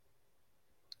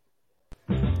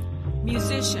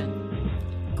musician,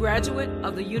 graduate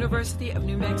of the University of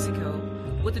New Mexico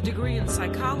with a degree in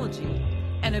psychology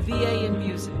and a BA in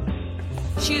music.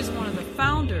 She is one of the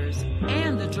founders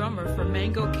and the drummer for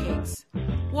Mango Cakes.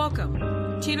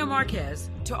 Welcome, Tina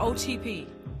Marquez, to OTP.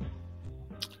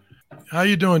 How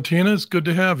you doing, Tina? It's good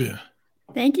to have you.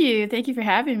 Thank you. Thank you for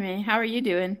having me. How are you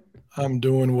doing? I'm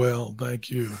doing well, thank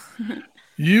you.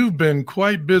 You've been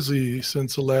quite busy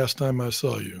since the last time I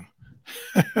saw you.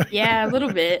 Yeah, a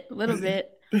little bit.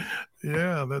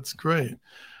 Yeah, that's great.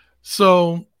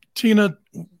 So, Tina,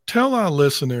 tell our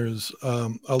listeners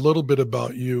a little bit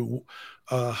about you.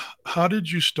 How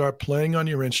did you start playing on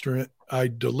your instrument? I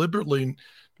deliberately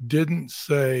didn't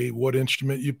say what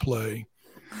instrument you play.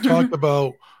 Talk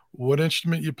about what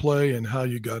instrument you play and how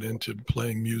you got into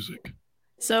playing music.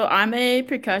 So I'm a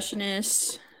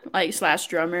percussionist, slash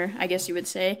drummer, I guess you would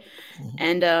say. Mm-hmm.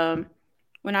 And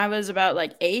when I was about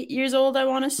 8 years old, I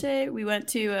want to say, we went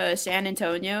to San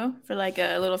Antonio for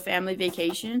a little family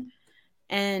vacation,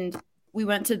 and we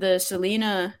went to the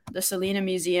Selena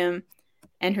Museum,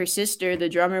 and her sister, the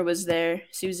drummer, was there,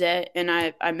 Suzette, and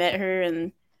I met her,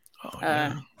 and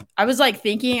I was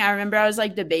thinking, I remember I was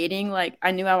debating,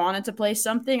 I knew I wanted to play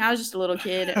something. I was just a little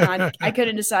kid, and I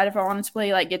couldn't decide if I wanted to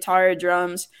play guitar or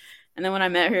drums. And then when I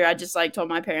met her, I just told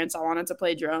my parents I wanted to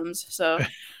play drums. So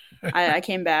I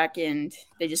came back and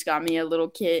they just got me a little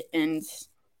kit and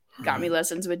got me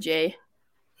lessons with Jay.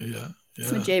 Yeah.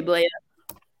 With Jay Blaya.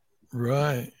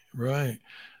 Right.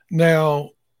 Now,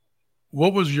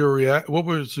 what was your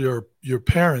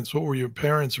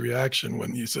parents' reaction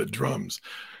when you said drums?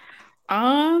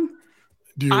 Do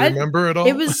you remember at all?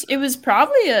 It was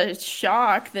probably a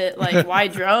shock that why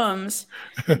drums,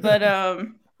 but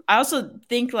I also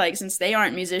think since they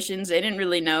aren't musicians, they didn't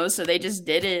really know, so they just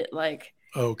did it.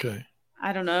 Okay.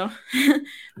 I don't know.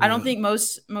 I don't think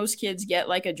most kids get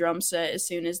a drum set as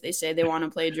soon as they say they want to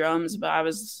play drums, but I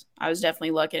was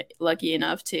definitely lucky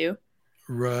enough to.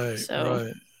 Right.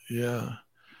 Yeah.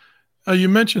 You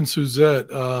mentioned Suzette.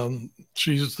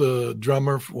 She's the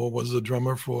drummer. Was the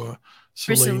drummer for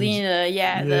Selena?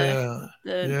 Yeah.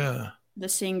 The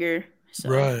singer. So.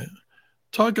 Right.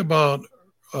 Talk about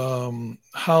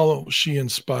how she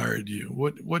inspired you.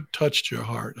 What touched your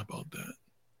heart about that?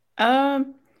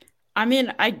 I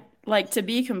mean, I to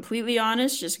be completely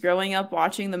honest, just growing up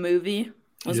watching the movie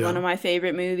was one of my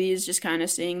favorite movies. Just kind of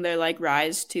seeing their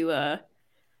rise to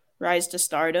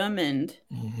stardom, and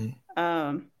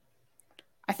I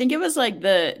think it was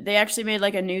they actually made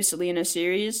a new Selena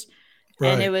series.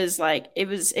 Right. And it was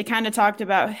it kind of talked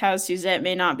about how Suzette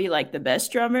may not be the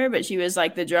best drummer, but she was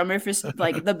the drummer for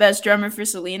the best drummer for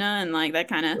Selena, and that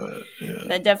kind of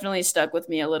that definitely stuck with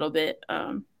me a little bit.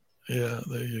 Yeah,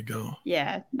 there you go.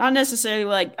 Yeah, not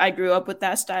necessarily I grew up with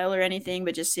that style or anything,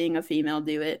 but just seeing a female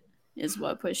do it is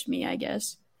what pushed me, I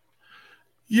guess.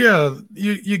 Yeah,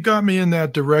 you got me in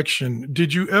that direction.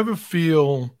 Did you ever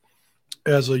feel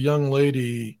as a young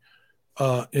lady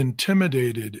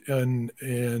intimidated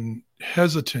and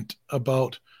hesitant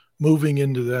about moving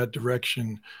into that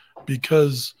direction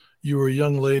because you were a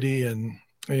young lady and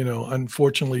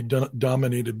unfortunately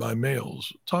dominated by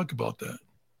males? Talk about that.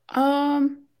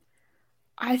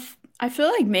 I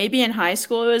feel maybe in high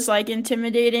school it was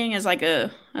intimidating as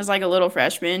a little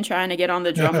freshman trying to get on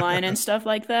the drum line and stuff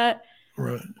like that.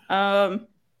 Right. I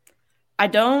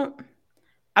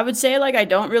would say I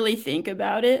don't really think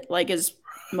about it as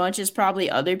much as probably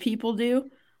other people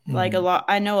do.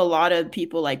 I know a lot of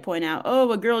people point out,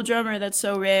 oh, a girl drummer, that's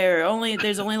so rare.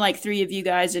 There's only 3 of you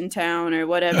guys in town or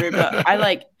whatever. But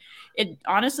it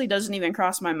honestly doesn't even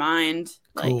cross my mind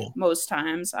cool. Most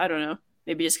times. I don't know.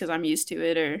 Maybe just because I'm used to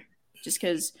it, or just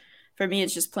because for me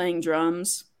it's just playing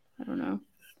drums. I don't know.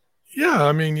 Yeah,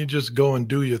 I mean, you just go and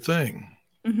do your thing,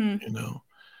 And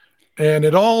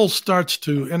it all starts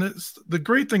to, and it's the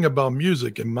great thing about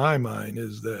music in my mind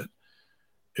is that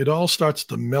it all starts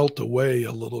to melt away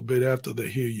a little bit after they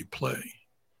hear you play.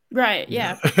 Right.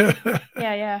 Yeah.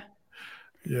 Yeah.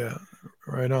 Yeah.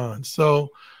 Right on. So,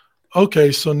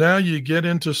 okay. So now you get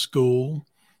into school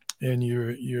and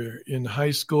you're in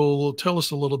high school. Tell us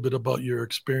a little bit about your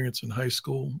experience in high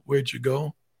school. Where'd you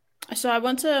go? So I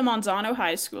went to Monzano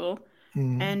High School,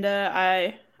 and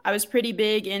I was pretty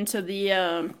big into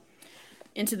the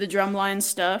drumline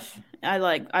stuff. I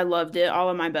loved it. All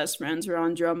of my best friends were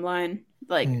on drumline.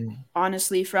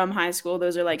 Honestly, from high school,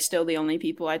 those are still the only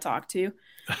people I talk to.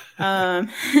 And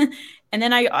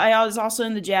then I was also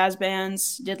in the jazz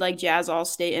bands, did Jazz All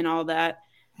State and all that.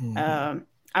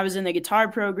 I was in the guitar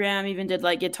program, even did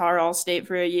guitar all state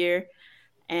for a year.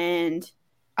 And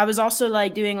I was also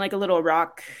like doing like a little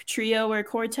rock trio or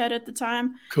quartet at the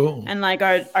time. Cool. And like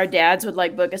our dads would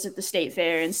like book us at the state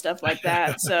fair and stuff like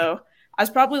that. So I was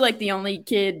probably like the only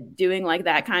kid doing like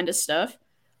that kind of stuff.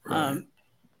 Right.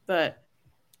 But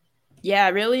yeah,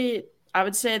 really, I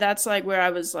would say that's like where I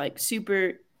was like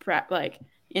super like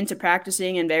into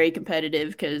practicing and very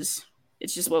competitive because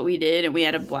it's just what we did and we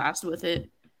had a blast with it.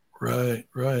 Right.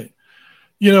 Right.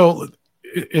 You know,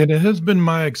 and it has been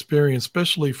my experience,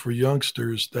 especially for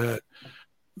youngsters, that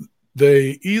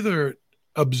they either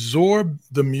absorb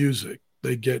the music,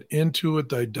 they get into it,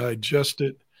 they digest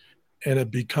it, and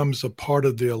it becomes a part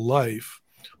of their life,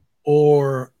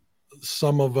 or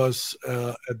some of us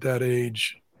at that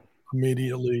age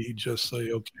immediately just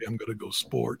say, okay, I'm going to go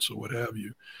sports or what have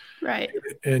you. Right.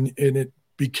 And it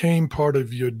became part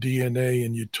of your DNA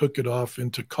and you took it off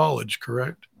into college,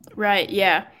 correct? Right.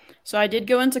 Yeah. So I did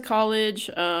go into college.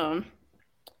 I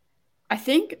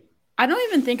think I don't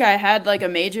even think I had like a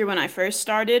major when I first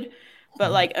started, but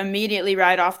Mhm. like immediately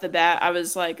right off the bat, I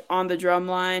was like on the drum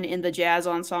line, in the jazz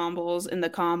ensembles, in the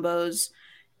combos.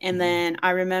 And Mhm. then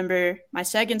I remember my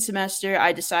second semester,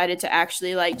 I decided to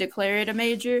actually like declare it a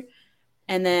major.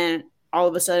 And then all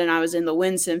of a sudden I was in the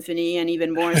wind symphony and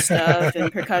even more stuff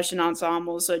and percussion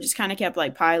ensembles. So it just kind of kept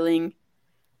like piling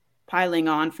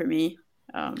on for me.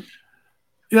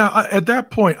 Yeah, at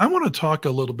that point, I want to talk a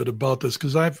little bit about this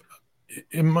because I've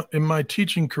in my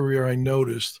teaching career, I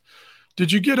noticed.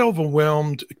 Did you get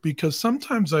overwhelmed? Because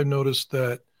sometimes I noticed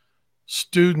that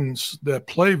students that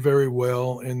play very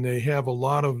well and they have a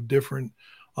lot of different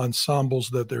ensembles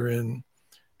that they're in,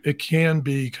 it can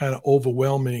be kind of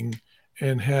overwhelming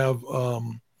and have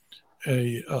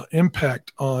a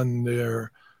impact on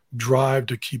their drive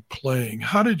to keep playing.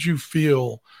 How did you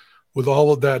feel with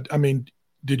all of that? I mean,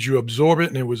 did you absorb it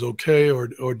and it was okay, or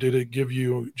did it give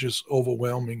you just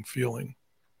overwhelming feeling?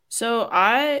 So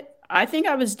I think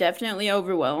I was definitely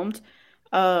overwhelmed.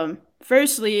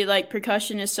 Firstly, like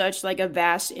percussion is such like a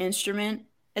vast instrument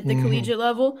at the Hmm. collegiate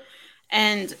level,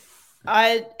 and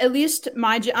I at least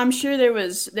I'm sure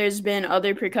there's been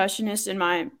other percussionists in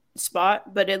my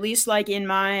spot, but at least like in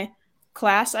my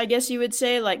class, I guess you would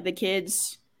say like the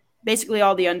kids, basically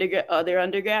all the other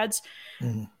undergrads,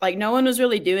 Hmm. like no one was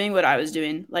really doing what I was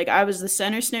doing. Like I was the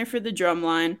center snare for the drum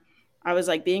line. I was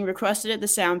like being requested at the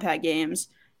sound pack games.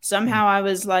 Somehow I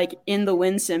was like in the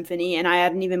wind symphony and I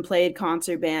hadn't even played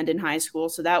concert band in high school.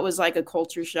 So that was like a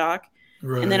culture shock.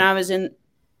 And then Right. I was in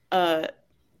uh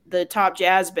the top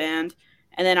jazz band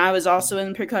and then I was also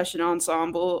in percussion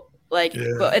ensemble. Like but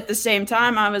Yeah. at the same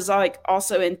time I was like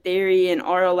also in theory and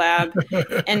aural lab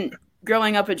and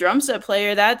growing up a drum set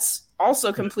player that's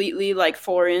also completely like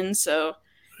foreign. So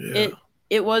Yeah.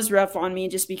 it was rough on me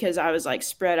just because I was like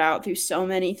spread out through so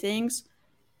many things,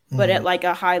 but Mhm. at like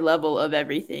a high level of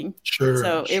everything. Sure.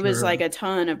 So it was Sure. like a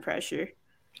ton of pressure,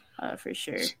 for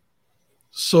sure.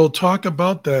 So talk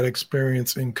about that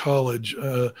experience in college.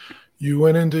 You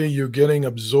went into, you're getting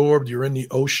absorbed, you're in the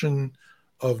ocean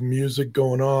of music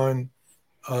going on.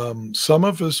 Some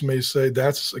of us may say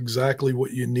that's exactly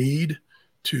what you need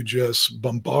to just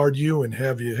bombard you and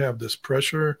have you have this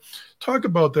pressure. Talk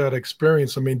about that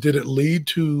experience. I mean, did it lead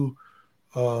to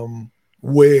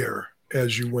where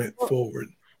as you went forward?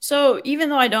 So even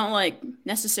though I don't like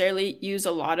necessarily use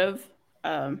a lot of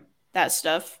um, that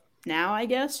stuff now, I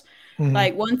guess Mhm.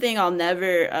 like one thing I'll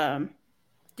never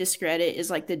discredit is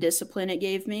like the discipline it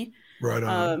gave me. Right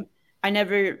on. Um, I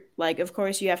never like, of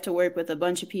course, you have to work with a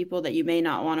bunch of people that you may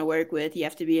not want to work with. You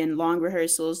have to be in long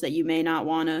rehearsals that you may not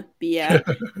want to be at.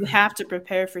 You have to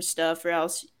prepare for stuff, or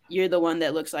else you're the one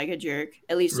that looks like a jerk.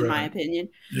 At least in my Right. opinion.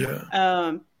 Yeah.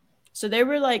 Um, so there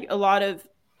were like a lot of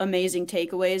amazing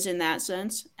takeaways in that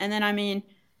sense. And then I mean,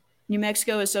 New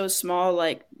Mexico is so small,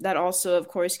 like that also, of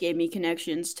course, gave me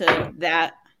connections to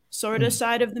that sort of Mm.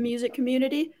 side of the music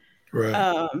community. Right.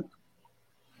 Um,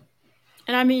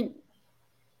 and I mean,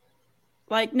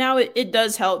 like now it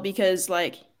does help because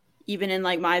like even in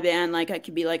like my band, like I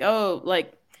could be like, oh,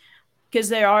 like because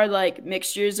there are like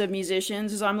mixtures of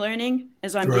musicians as I'm learning,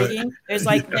 as I'm Right. digging. There's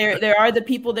like Yeah. there are the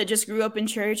people that just grew up in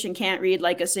church and can't read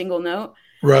like a single note.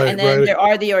 Right. And then Right. there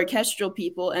are the orchestral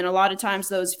people, and a lot of times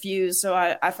those fuse. So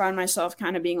I find myself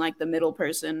kind of being like the middle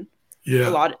person, a Yeah.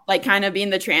 lot, like kind of being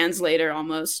the translator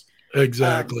almost. Um,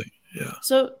 Exactly. Yeah.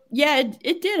 so yeah,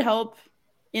 it did help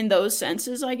in those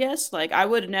senses, I guess. Like I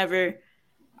would never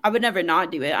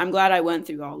not do it. I'm glad I went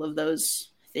through all of those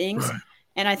things. Right.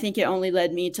 And I think it only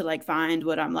led me to like find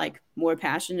what I'm like more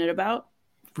passionate about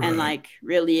and Right. like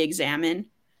really examine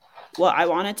what I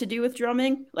wanted to do with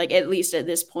drumming, like at least at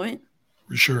this point.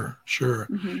 Sure. Sure.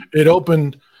 Hmm. It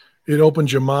opened. It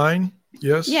opened your mind.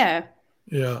 Yes. Yeah.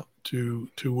 Yeah. to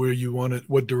where you wanted,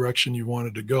 what direction you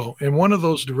wanted to go. And one of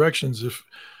those directions, if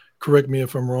correct me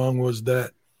if I'm wrong, was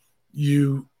that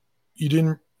you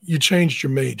changed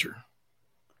your major.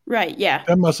 Right. Yeah.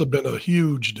 That must have been a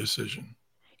huge decision.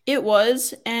 It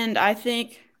was. And I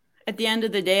think at the end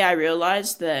of the day, I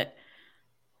realized that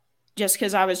just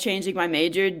because I was changing my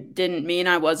major didn't mean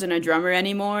I wasn't a drummer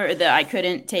anymore, or that I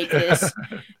couldn't take this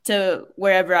to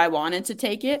wherever I wanted to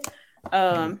take it.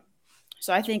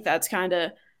 So I think that's kind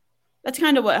of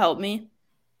what helped me.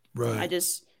 Right. I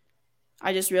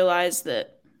just realized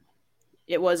that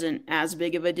it wasn't as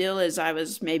big of a deal as I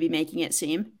was maybe making it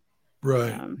seem.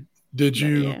 Right. Did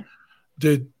you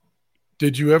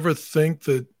ever think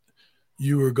that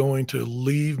you were going to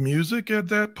leave music at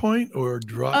that point or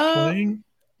drop playing?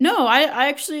 No,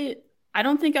 I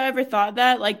don't think I ever thought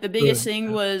that. Like the biggest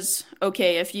thing was,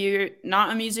 okay, if you're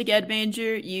not a music ed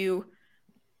major,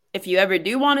 if you ever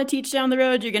do want to teach down the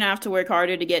road, you're going to have to work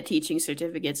harder to get teaching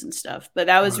certificates and stuff. But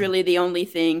that was really the only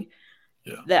thing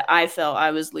that I felt I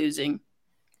was losing.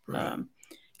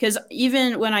 Because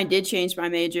even when I did change my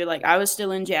major, like I was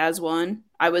still in Jazz 1.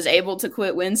 I was able to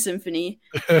quit Wind Symphony.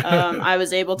 I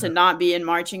was able to not be in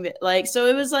marching. So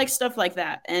it was like stuff like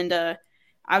that. And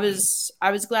I was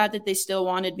glad that they still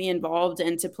wanted me involved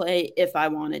and to play if I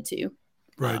wanted to.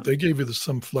 Right. They gave you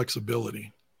some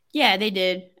flexibility. Yeah, they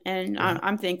did. And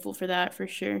I'm thankful for that for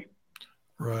sure.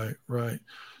 Right, right.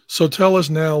 So tell us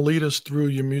now, lead us through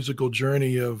your musical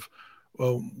journey of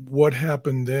what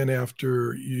happened then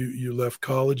after you left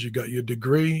college, you got your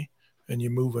degree and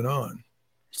you're moving on.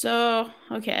 So,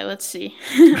 okay, let's see.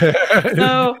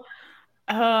 So,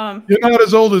 you're not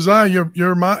as old as I.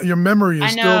 Your memory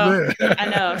is still there. I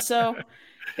know. So,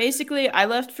 basically, I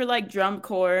left for like drum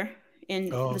corps in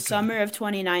the summer of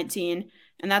 2019,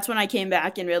 and that's when I came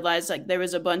back and realized like there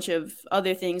was a bunch of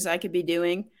other things I could be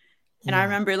doing. And I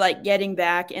remember like getting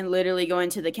back and literally going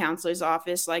to the counselor's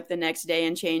office like the next day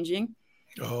and changing.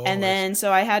 And then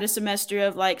so I had a semester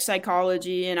of like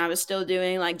psychology, and I was still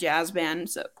doing like jazz band.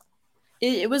 So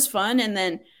it was fun. And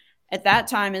then at that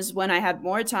time is when I had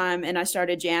more time and I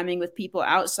started jamming with people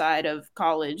outside of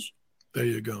college. There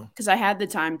you go. Because I had the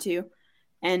time to.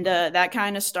 And that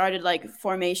kind of started like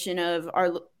formation of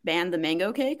our band, the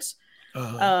Mango Cakes.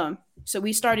 So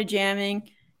we started jamming,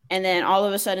 and then all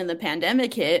of a sudden the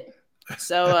pandemic hit.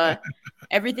 So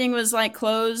everything was like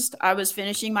closed. I was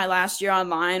finishing my last year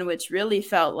online, which really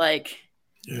felt like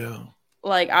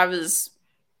I was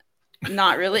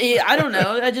not really, I don't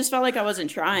know. I just felt like I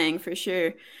wasn't trying for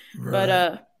sure. Right.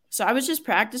 But so I was just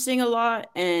practicing a lot,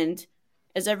 and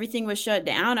as everything was shut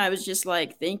down, I was just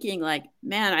like thinking like,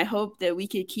 man, I hope that we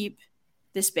could keep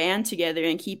this band together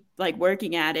and keep like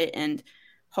working at it, and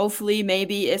hopefully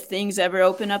maybe if things ever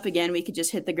open up again, we could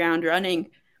just hit the ground running.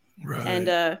 Right.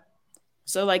 And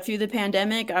so like through the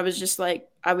pandemic, I was just like,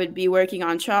 I would be working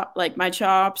on my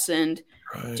chops and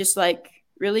just like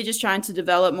really just trying to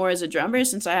develop more as a drummer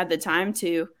since I had the time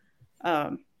to.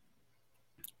 And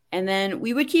then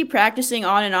we would keep practicing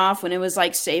on and off when it was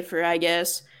like safer, I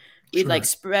guess. We'd like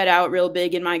spread out real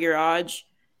big in my garage.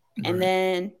 And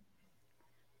then,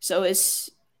 so as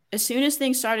soon as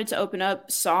things started to open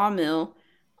up, Sawmill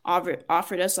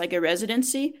offered us like a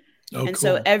residency. And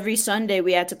so every Sunday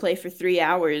we had to play for 3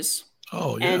 hours.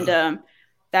 Oh, yeah. And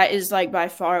that is like by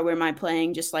far where my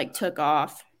playing just like took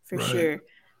off for sure.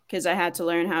 Because I had to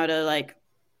learn how to like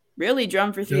really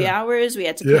drum for 3 hours. We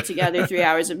had to put together 3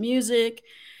 hours of music.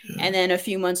 And then a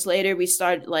few months later, we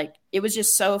started like, it was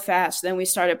just so fast. Then we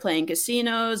started playing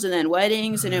casinos and then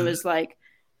weddings. And it was like,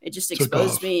 it just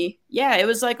exposed me. Yeah, it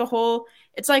was like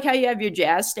it's like how you have your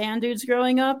jazz standards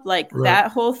growing up. Like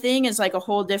that whole thing is like a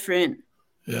whole different,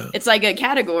 it's like a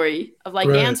category of like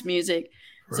dance music.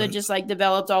 So it just like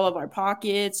developed all of our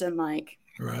pockets and like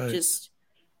just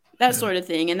that sort of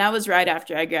thing. And that was right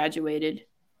after I graduated.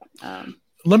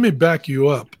 Let me back you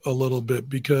up a little bit,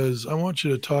 because I want you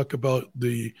to talk about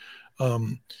the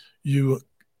you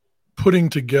putting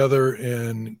together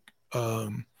and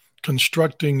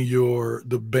constructing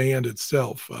the band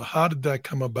itself. How did that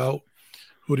come about?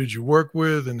 Who did you work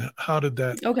with, and how did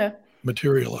that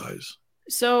materialize?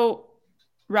 So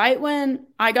right when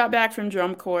I got back from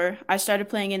drum corps, I started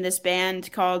playing in this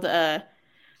band called, I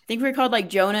think we were called like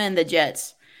Jonah and the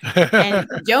Jets. And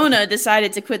Jonah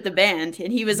decided to quit the band,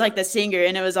 and he was like the singer,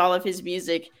 and it was all of his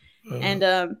music. And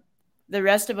the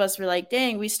rest of us were like,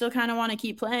 dang, we still kind of want to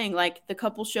keep playing. Like the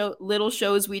couple little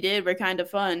shows we did were kind of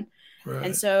fun.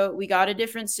 And so we got a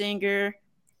different singer,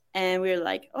 and we were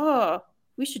like, oh,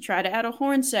 we should try to add a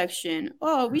horn section.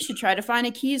 Oh, we should try to find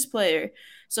a keys player.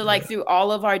 So like through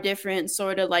all of our different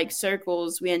sort of like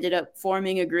circles, we ended up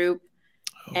forming a group.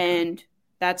 And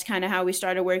that's kind of how we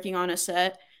started working on a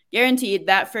set. Guaranteed,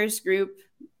 that first group,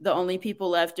 the only people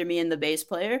left are me and the bass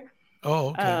player. Oh,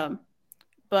 okay.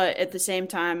 But at the same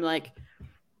time, like,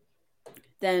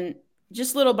 then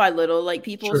just little by little, like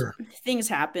Sure. things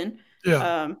happen.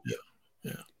 Yeah. Um, Yeah.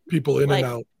 Yeah. People in and like,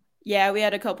 out. yeah, we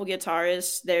had a couple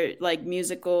guitarists. Their like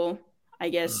musical, I Uh,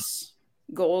 guess,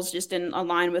 goals just didn't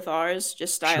align with ours,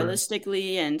 just sure.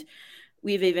 stylistically. And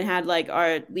we've even had like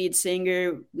our lead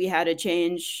singer, we had to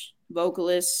change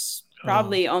vocalists Oh,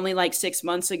 probably only like 6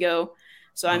 months ago.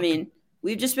 So I okay. mean,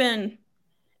 we've just been,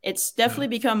 it's Yeah. definitely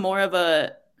become more of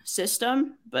a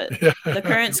system, but the Yeah.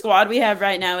 current squad we have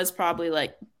right now is probably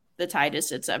like the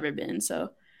tightest it's ever been.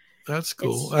 So That's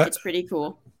cool. it's pretty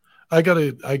cool. I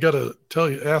gotta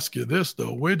ask you this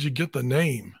though. Where'd you get the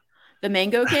name? The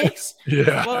mango cakes.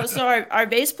 Yeah. Well, so our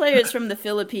bass player is from the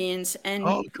Philippines, and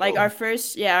Oh, like cool. our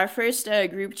first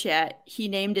group chat, he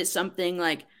named it something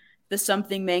like the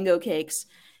something mango cakes,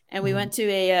 and we Mm. went to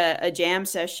a jam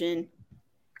session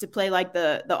to play like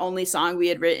the only song we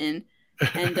had written,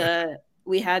 and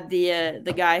we had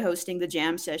the guy hosting the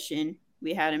jam session.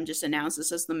 We had him just announce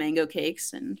this as the mango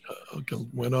cakes, and Okay,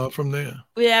 went off from there.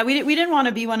 yeah, we didn't want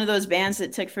to be one of those bands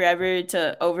that took forever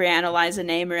to overanalyze a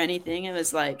name or anything. It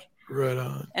was like, Right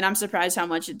on. and I'm surprised how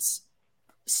much it's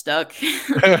stuck,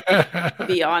 to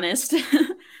be honest.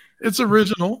 It's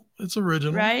original. It's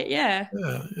original. Right? Yeah.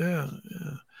 Yeah, yeah,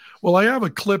 yeah. Well, I have a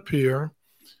clip here.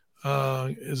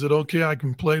 Is it okay? I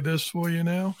can play this for you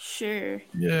now? Sure.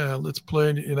 Yeah, let's play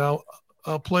it.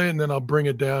 I'll play it and then I'll bring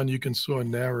it down. You can sort of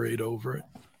narrate over it.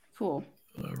 Cool.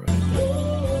 All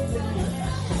right.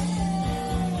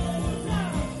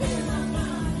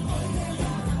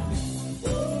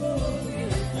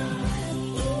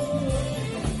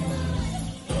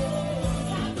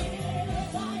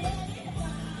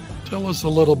 Tell us a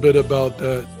little bit about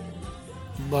that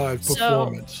live So,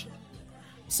 performance.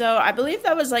 so I believe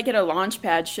that was like at a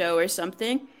Launchpad show or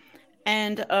something.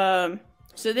 And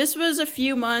so this was a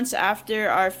few months after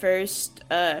our first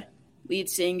lead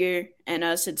singer and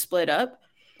us had split up.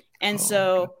 And Oh, okay.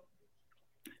 so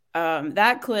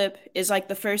that clip is like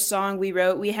the first song we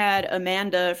wrote. We had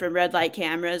Amanda from Red Light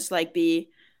Cameras like be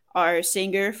our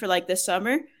singer for like the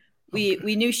summer. Okay.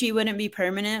 We knew she wouldn't be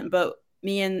permanent, but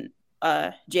me and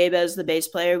Jabez, the bass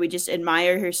player, we just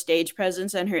admire her stage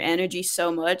presence and her energy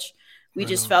so much. We Right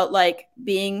just on. felt like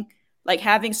being like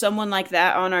having someone like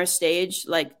that on our stage,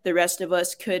 like the rest of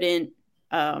us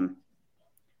um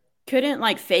couldn't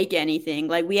like fake anything.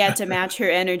 Like we had to match her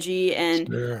energy, and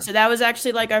Sure. so that was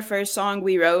actually like our first song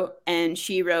we wrote, and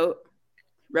she wrote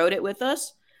it with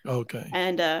us. Okay.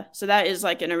 And so that is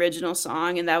like an original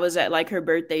song, and that was at like her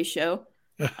birthday show.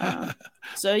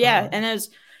 So yeah, Um, and it was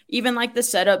even like the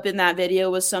setup in that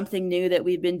video was something new that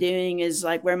we've been doing, is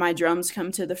like where my drums come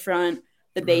to the front,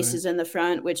 the bass right. is in the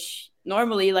front, which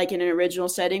normally like in an original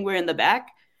setting we're in the back,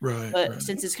 Right. but Right.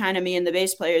 since it's kind of me and the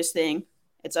bass players thing,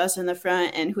 it's us in the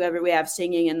front and whoever we have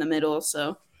singing in the middle.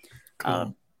 So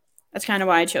Cool. that's kind of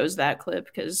why I chose that clip,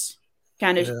 because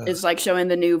kind of Yeah. it's like showing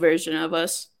the new version of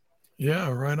us. Yeah.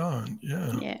 Right on.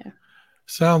 Yeah. Yeah.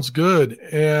 Sounds good.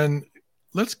 And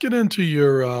let's get into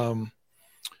your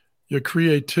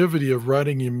creativity of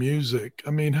writing your music.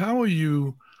 I mean, how are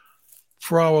you,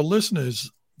 for our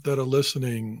listeners that are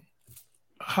listening,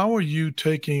 how are you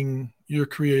taking your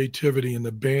creativity and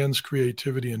the band's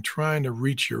creativity and trying to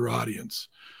reach your audience?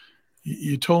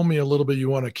 You told me a little bit you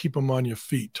want to keep them on your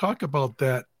feet. Talk about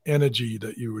that energy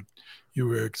that you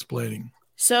were explaining.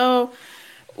 So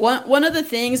one of the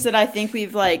things that I think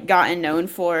we've like gotten known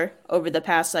for over the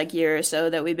past like year or so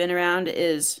that we've been around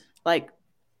is like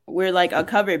we're like a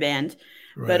cover band.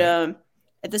 But Right.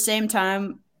 at the same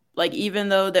time, like even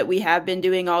though that we have been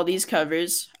doing all these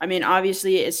covers, I mean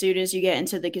obviously as soon as you get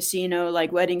into the casino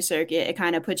like wedding circuit, it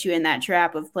kind of puts you in that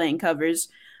trap of playing covers.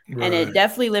 And it Right.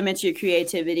 definitely limits your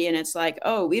creativity, and it's like,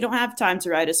 oh, we don't have time to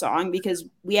write a song because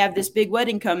we have this big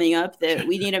wedding coming up that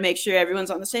we need to make sure everyone's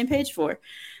on the same page for.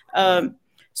 Right.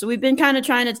 So we've been kind of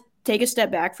trying to take a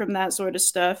step back from that sort of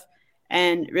stuff.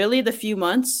 And really the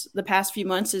past few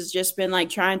months has just been like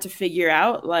trying to figure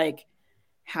out like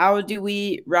how do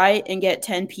we write and get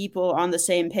 10 people on the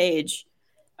same page,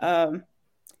 um,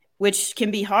 which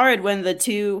can be hard when the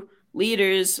two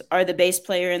leaders are the bass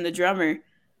player and the drummer,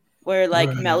 where like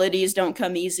Right. melodies don't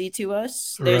come easy to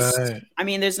us. Right.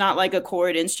 There's not like a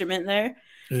chord instrument there.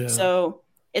 Yeah. So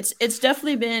it's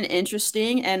definitely been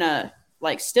interesting and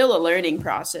like still a learning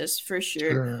process for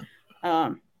sure. Sure.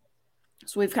 Um,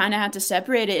 so we've kind of had to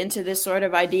separate it into this sort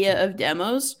of idea of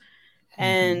demos, Hmm.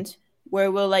 and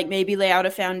where we'll like maybe lay out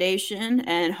a foundation,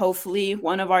 and hopefully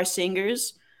one of our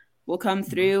singers will come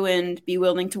through and be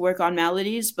willing to work on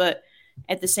melodies. But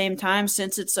at the same time,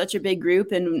 since it's such a big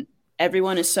group and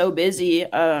everyone is so busy,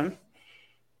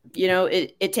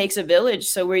 it takes a village.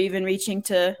 So we're even reaching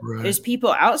to, Right. there's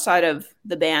people outside of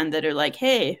the band that are like,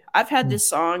 hey, I've had this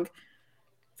song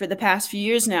for the past few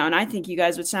years now, and I think you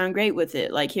guys would sound great with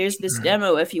it. Like, here's this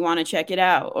demo if you want to check it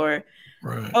out. Or,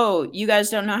 Right. oh, you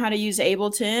guys don't know how to use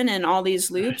Ableton and all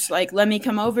these loops. Like, let me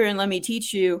come over and let me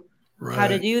teach you how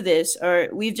to do this. Or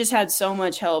we've just had so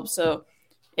much help. So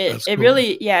it cool.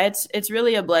 really, yeah, it's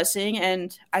really a blessing.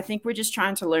 And I think we're just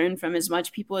trying to learn from as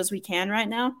much people as we can right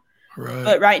now. Right.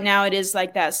 But right now it is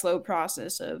like that slow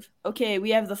process of, okay,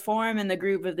 we have the form and the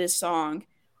groove of this song.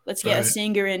 Let's get a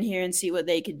singer in here and see what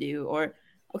they could do. Or,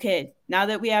 okay, now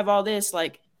that we have all this,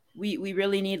 like, we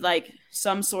really need like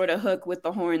some sort of hook with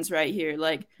the horns right here.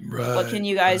 Like, what can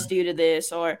you guys do to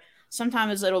this? Or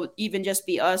sometimes it'll even just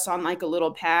be us on like a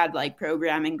little pad, like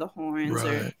programming the horns.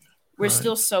 Or we're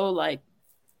still so like,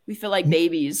 we feel like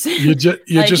babies. You're like,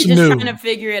 just you're new. just trying to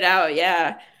figure it out.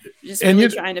 Yeah. Just really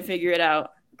trying to figure it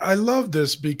out. I love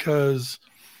this because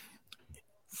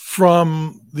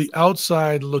from the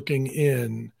outside looking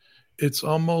in, it's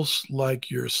almost like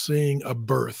you're seeing a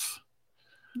birth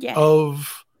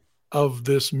of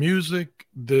this music,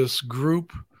 this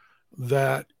group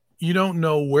that you don't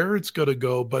know where it's going to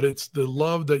go, but it's the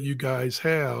love that you guys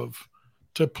have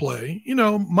to play. You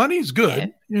know, money's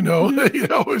good, you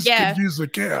always could use the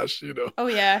cash, Oh,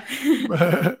 yeah.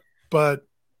 but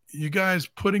you guys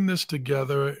putting this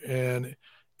together, and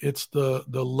it's the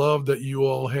love that you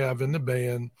all have in the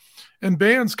band. And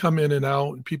bands come in and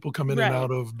out, people come in and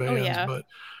out of bands,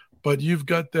 but you've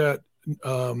got that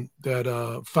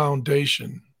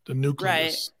foundation, the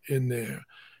nucleus in there.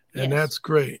 And that's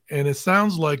great. And it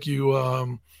sounds like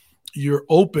you're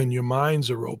open, your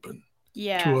minds are open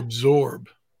to absorb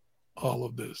all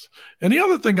of this. And the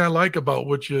other thing I like about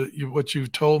what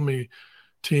you've told me,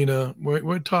 Tina,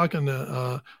 we're talking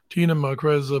to Tina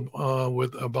Marquez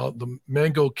about the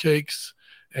mango cakes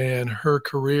and her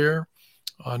career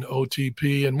on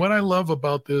OTP. And what I love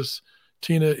about this,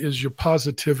 Tina, is your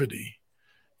positivity.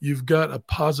 You've got a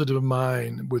positive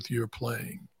mind with your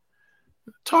playing.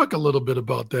 Talk a little bit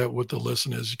about that with the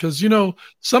listeners, because,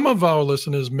 some of our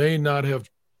listeners may not have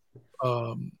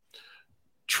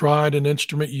tried an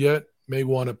instrument yet, may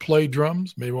want to play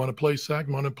drums, may want to play sax,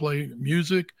 want to play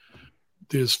music.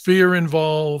 There's fear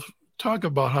involved. Talk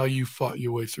about how you fought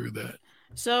your way through that.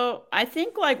 So I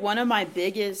think like one of my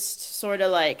biggest sort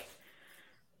of like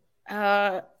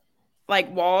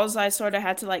walls I sort of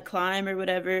had to like climb, or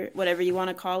whatever you want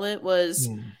to call it, was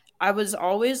I was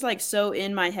always like so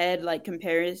in my head, like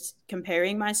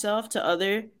comparing myself to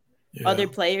other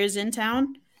players in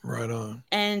town. Right on.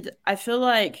 And I feel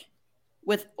like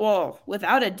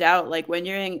without a doubt, like when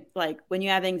you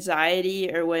have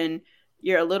anxiety, or when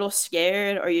you're a little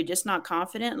scared, or you're just not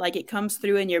confident, like it comes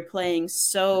through and you're playing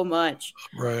so much.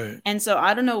 Right. And so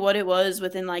I don't know what it was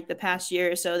within like the past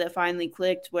year or so that finally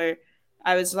clicked, where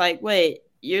I was like, wait,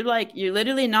 you're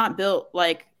literally not built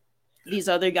like these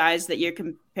other guys that you're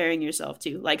comparing yourself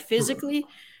to. Like physically,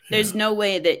 there's no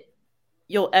way that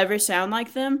you'll ever sound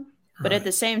like them. But at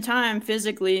the same time,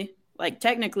 physically, like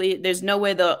technically, there's no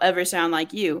way they'll ever sound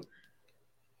like you.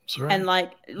 Right. And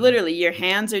like literally your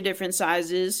hands are different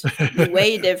sizes, you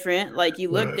weigh different, like you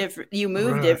look different, you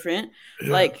move different.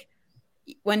 Like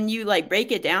when you like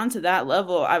break it down to that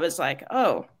level, I was like,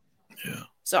 oh,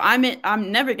 so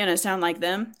I'm never going to sound like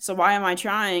them. So why am I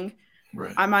trying?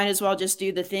 I might as well just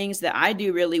do the things that I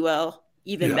do really well,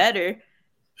 even better.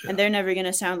 And they're never going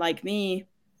to sound like me.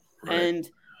 And,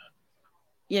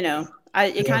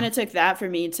 it kind of took that for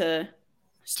me to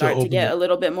start to get a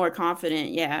little bit more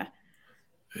confident. Yeah.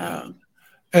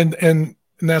 And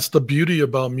that's the beauty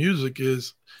about music,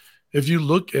 is if you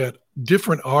look at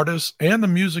different artists and the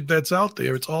music that's out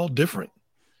there, it's all different.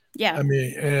 Yeah. I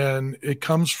mean, and it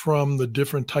comes from the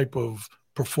different type of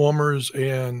performers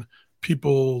and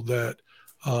people that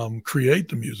create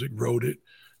the music, wrote it.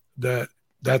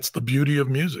 That's the beauty of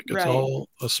music. It's all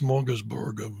a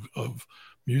smorgasbord of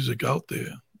music out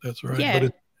there. That's right. Yeah.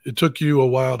 But it took you a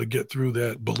while to get through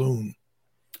that balloon.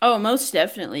 Oh, most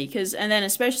definitely. And then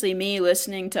especially me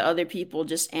listening to other people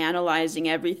just analyzing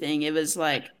everything. It was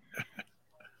like,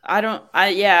 I don't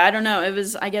know.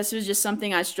 I guess it was just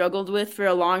something I struggled with for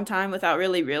a long time without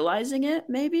really realizing it,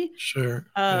 maybe. Sure.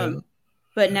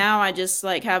 But now I just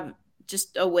like have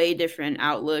just a way different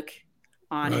outlook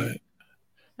on it.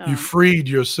 You freed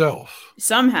yourself.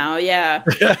 Somehow. Yeah.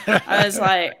 I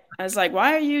was like,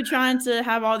 why are you trying to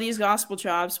have all these gospel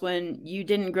chops when you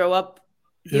didn't grow up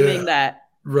doing that?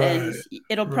 Right. And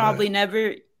it'll probably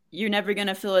never you're never going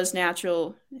to feel as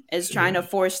natural as trying to Yeah.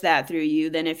 force that through you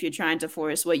than if you're trying to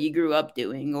force what you grew up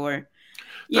doing. Or,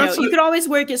 That's you a, could always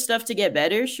work at stuff to get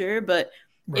better, sure, but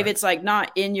if right. it's like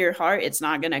not in your heart, it's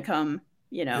not going to come,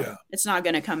 Yeah. it's not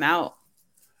going to come out.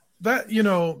 That,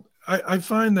 I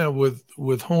find that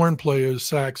with horn players,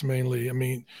 sax mainly. I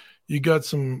mean, you got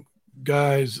some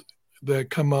guys that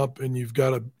come up and you've got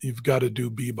to do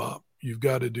bebop. You've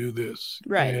got to do this.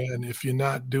 Right. And if you're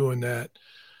not doing that,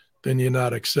 then you're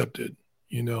not accepted,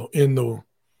 in the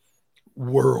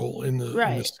world, in the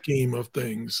Right. scheme of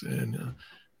things. And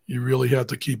you really have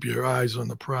to keep your eyes on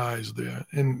the prize there.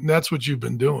 And that's what you've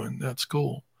been doing. That's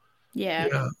cool. Yeah.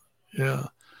 Yeah. Yeah.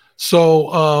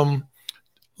 So,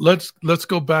 let's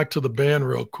go back to the band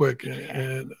real quick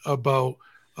and about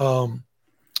um,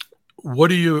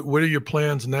 what are your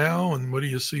plans now, and what do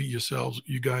you see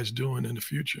you guys doing in the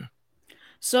future?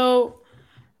 So,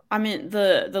 I mean,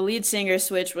 the lead singer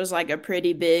switch was like a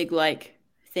pretty big like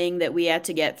thing that we had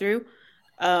to get through.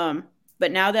 Um,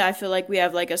 but now that I feel like we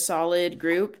have like a solid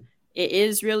group, it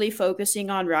is really focusing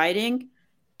on writing,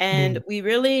 and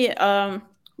Mm,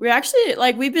 we're actually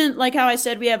like we've been like how I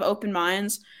said we have open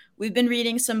minds. We've been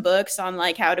reading some books on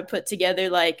like how to put together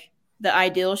like the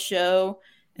ideal show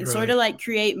and sort right. of like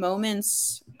create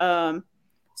moments.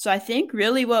 So I think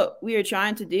really what we are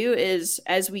trying to do is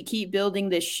as we keep building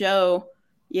this show,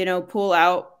 pull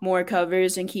out more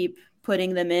covers and keep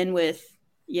putting them in with,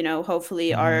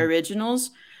 hopefully our Mhm,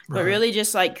 originals, but right. really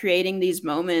just like creating these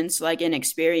moments like an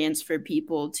experience for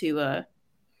people to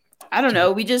I don't To-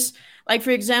 know, we just like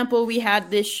for example, we had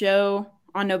this show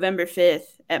on November 5th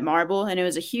at Marble and it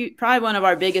was a huge probably one of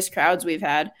our biggest crowds we've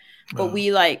had, but uh,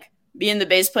 we like being the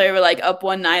bass player were like up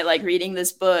one night like reading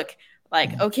this book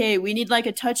like mm. okay we need like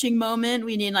a touching moment,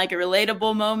 we need like a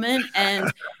relatable moment, and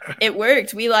it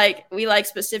worked. We like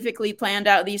specifically planned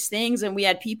out these things and we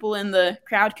had people in the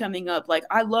crowd coming up like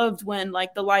I loved when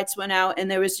like the lights went out and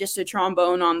there was just a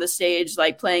trombone on the stage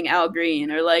like playing Al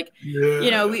Green, or like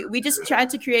Yeah. we just tried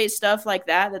to create stuff like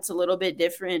that that's a little bit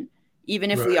different even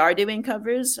if we Right. are doing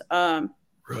covers.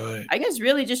 Right. I guess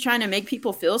really just trying to make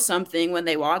people feel something when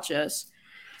they watch us.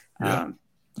 Yeah. um,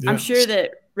 I'm Yeah. sure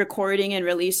that recording and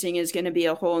releasing is going to be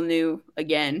a whole new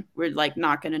again. We're like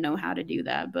not going to know how to do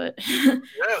that, but Yeah.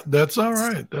 That's all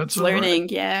right. That's it's all right. learning.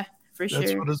 Yeah, for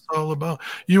That's sure. what it's all about.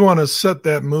 You want to set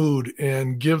that mood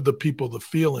and give the people the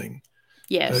feeling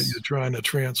that Yes. you're trying to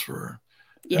transfer,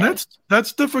 and Yes.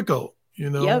 that's difficult.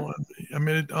 Yep. I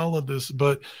mean, all of this,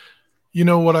 but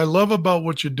what I love about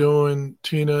what you're doing,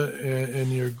 Tina,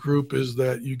 and your group is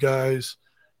that you guys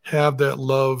have that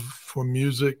love for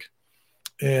music.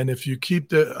 And if you keep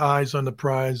the eyes on the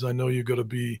prize, I know you're going to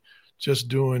be just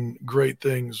doing great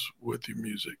things with your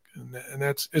music. And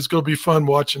it's going to be fun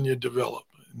watching you develop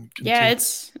and Yeah,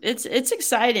 continue. it's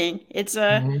exciting. It's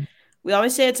a Mhm. we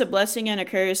always say it's a blessing and a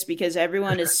curse because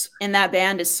everyone is in that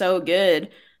band is so good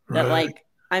that Right. like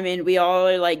I mean, we all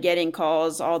are like getting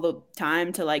calls all the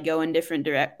time to like go in different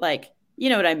direct like, you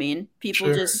know what I mean?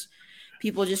 Sure.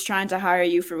 People just trying to hire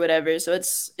you for whatever. So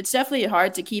it's definitely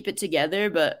hard to keep it together,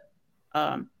 but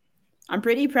um I'm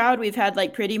pretty proud we've had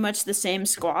like pretty much the same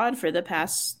squad for the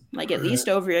past like at Right. least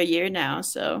over a year now.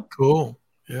 So Cool.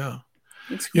 Yeah.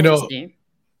 it's You cool to know,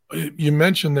 see. you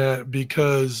mentioned that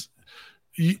because,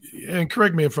 you, and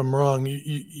correct me if I'm wrong,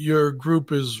 your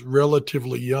group is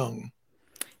relatively young.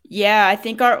 Yeah, I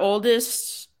think our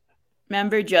oldest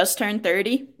member just turned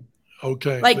 30.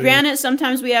 Okay. Like There you granted,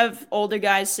 sometimes we have older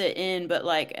guys sit in, but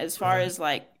like as far right. as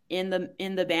like in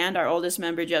the band, our oldest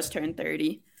member just turned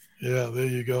 30. Yeah, there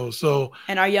you go. So,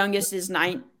 And our youngest is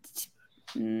 9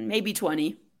 maybe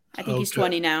 20. I think he's okay.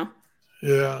 20 now.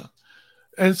 Yeah.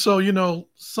 And so,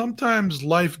 sometimes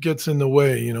life gets in the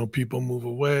way, people move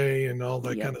away and all that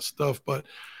kind Yep. of stuff, but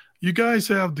you guys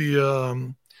have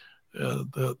the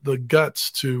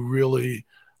guts to really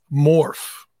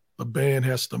morph. The band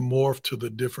has to morph to the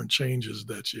different changes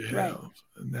that you Right. have.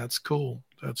 And that's cool.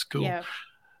 That's cool. Yeah.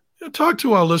 Talk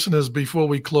to our listeners before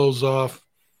we close off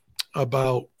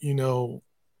about,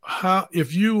 how,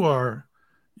 if you are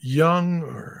young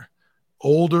or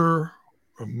older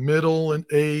or middle in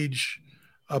age,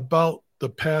 about the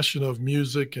passion of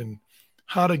music and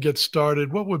how to get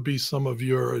started. What would be some of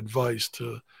your advice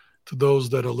to those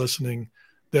that are listening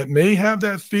that may have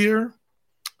that fear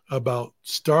about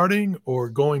starting or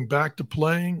going back to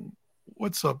playing?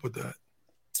 What's up with that?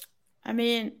 I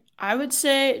mean, I would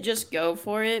say just go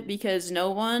for it because no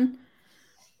one,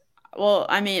 well,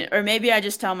 I mean, or maybe I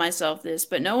just tell myself this,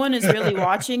 but no one is really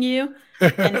watching you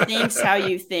and thinks how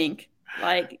you think.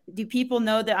 Like, do people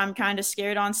know that I'm kind of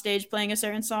scared on stage playing a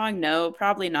certain song? No,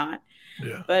 probably not.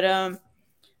 Yeah. But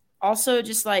also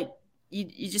just like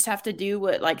you just have to do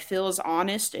what like feels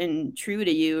honest and true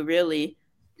to you, really.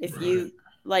 If you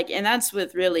like, and that's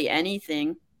with really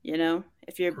anything, you know,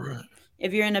 if you're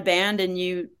in a band and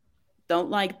you don't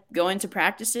like going to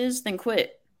practices, then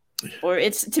quit. Or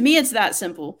to me, it's that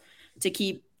simple to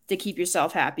keep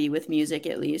yourself happy with music,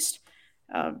 at least.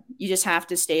 You just have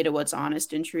to stay to what's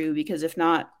honest and true, because if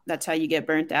not, that's how you get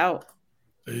burnt out.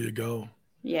 There you go.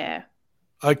 Yeah.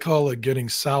 I call it getting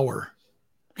sour.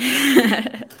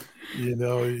 You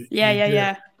know,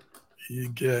 yeah. You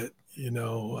get, you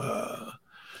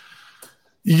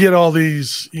get all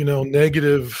these,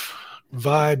 negative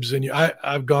vibes, and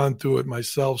I've gone through it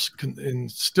myself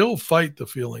and still fight the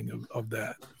feeling of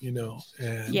that,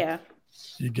 and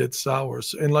you get sour.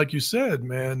 And like you said,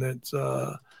 man, it's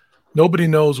nobody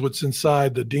knows what's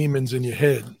inside the demons in your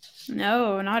head.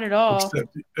 No, not at all.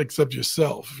 Except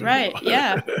yourself. Right.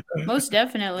 Yeah. Most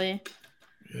definitely.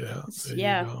 Yeah. You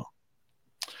go.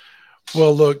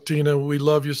 Well, look, Tina, we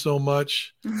love you so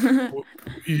much.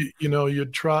 You're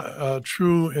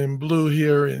true and blue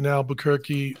here in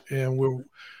Albuquerque, and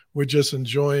we're just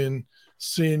enjoying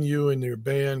seeing you and your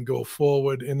band go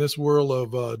forward in this world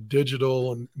of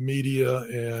digital and media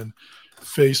and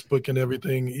Facebook and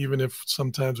everything. Even if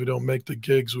sometimes we don't make the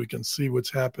gigs, we can see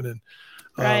what's happening.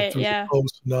 Right. Through Yeah. the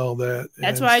post and all that.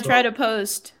 That's why I try to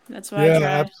post. That's why I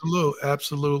try.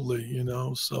 Absolutely.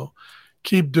 So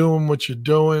keep doing what you're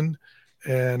doing,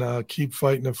 and keep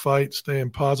fighting the fight, staying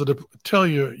positive. Tell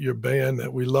your band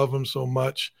that we love them so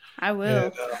much. I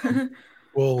will. And,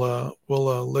 we'll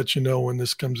let you know when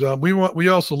this comes out. We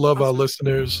also love our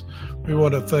listeners. We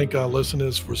want to thank our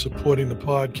listeners for supporting the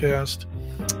podcast.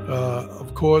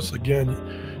 Of course, again,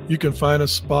 you can find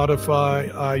us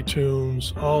Spotify,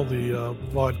 iTunes, all the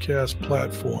podcast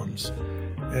platforms.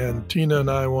 And Tina and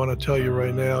I want to tell you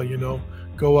right now,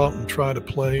 go out and try to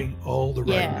play all the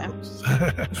right notes.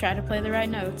 Try to play the right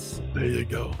notes. There you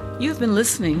go. You've been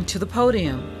listening to The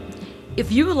Podium.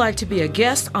 If you would like to be a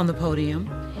guest on The Podium,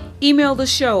 email the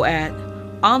show at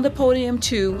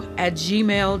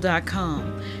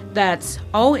onthe-podium2@gmail.com. That's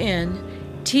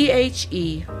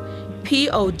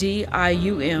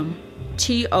ONTHEPODIUM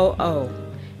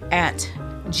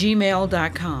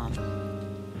TOO@gmail.com.